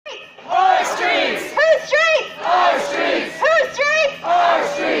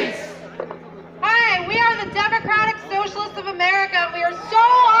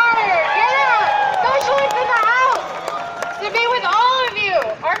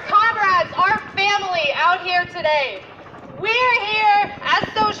today. We're here as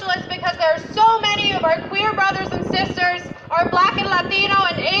socialists because there are so many of our queer brothers and sisters, our Black and Latino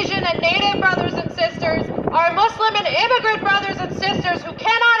and Asian and Native brothers and sisters, our Muslim and immigrant brothers and sisters who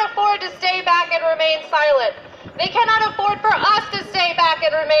cannot afford to stay back and remain silent. They cannot afford for us to stay back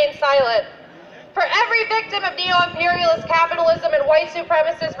and remain silent. For every victim of neo-imperialist capitalism and white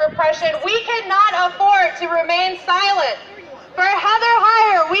supremacist repression, we cannot afford to remain silent. For Heather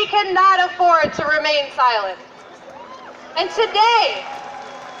Heyer, we cannot afford to remain silent. And today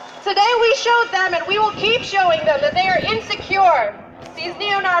we showed them, and we will keep showing them, that they are insecure. These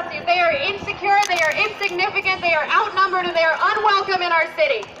neo-Nazis, they are insecure, they are insignificant, they are outnumbered, and they are unwelcome in our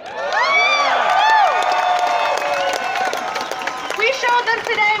city. We showed them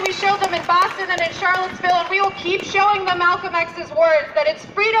today, we showed them in Boston and in Charlottesville, and we will keep showing them Malcolm X's words, that it's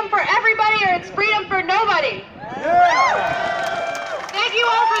freedom for everybody or it's freedom for nobody. Thank you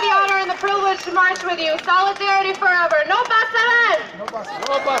all for the honor and the privilege to march with you. Solidarity forever. No pasarán. No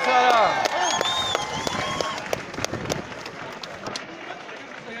pasarán.